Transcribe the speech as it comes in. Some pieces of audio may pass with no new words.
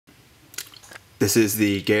This is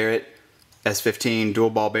the Garrett S15 dual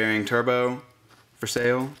ball bearing turbo for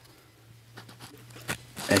sale,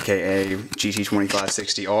 aka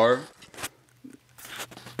GT28R.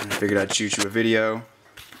 And I figured I'd shoot you a video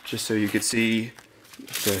just so you could see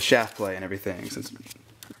the shaft play and everything, since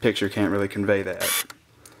the picture can't really convey that.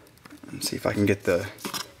 Let's see if I can get the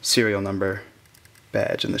serial number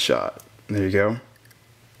badge in the shot. There you go.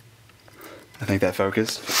 I think that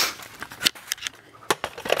focused.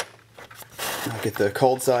 I'll get the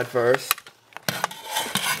cold side first.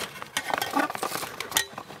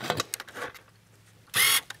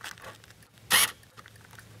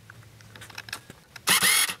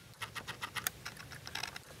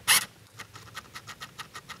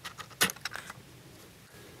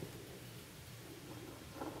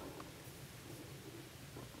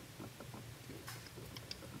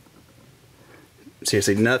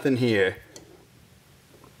 Seriously, nothing here.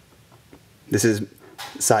 This is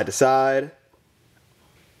side to side,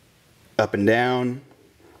 up and down,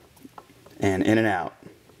 and in and out.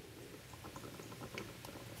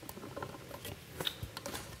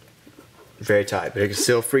 Very tight, but it can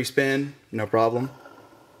still free spin, no problem.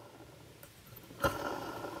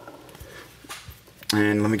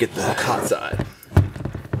 And let me get the hot side.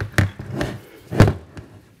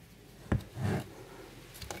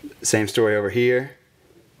 Same story over here.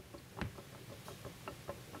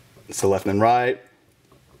 So left and right,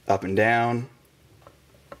 up and down,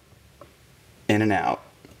 in and out.